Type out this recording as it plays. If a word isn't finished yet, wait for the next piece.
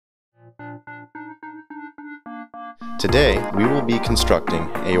Today, we will be constructing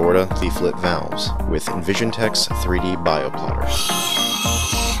aorta leaflet valves with EnvisionTech's 3D-Bioplotter.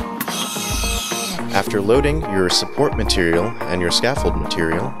 After loading your support material and your scaffold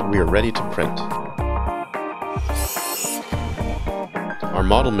material, we are ready to print. Our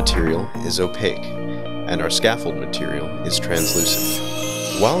model material is opaque, and our scaffold material is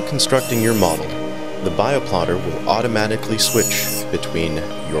translucent. While constructing your model, the bioplotter will automatically switch between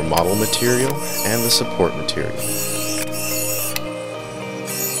your model material and the support material.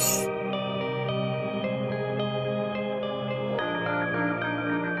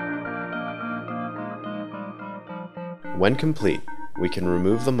 When complete, we can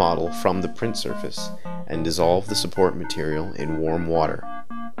remove the model from the print surface and dissolve the support material in warm water.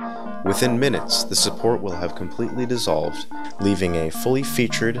 Within minutes, the support will have completely dissolved, leaving a fully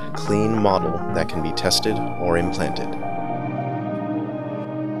featured, clean model that can be tested or implanted.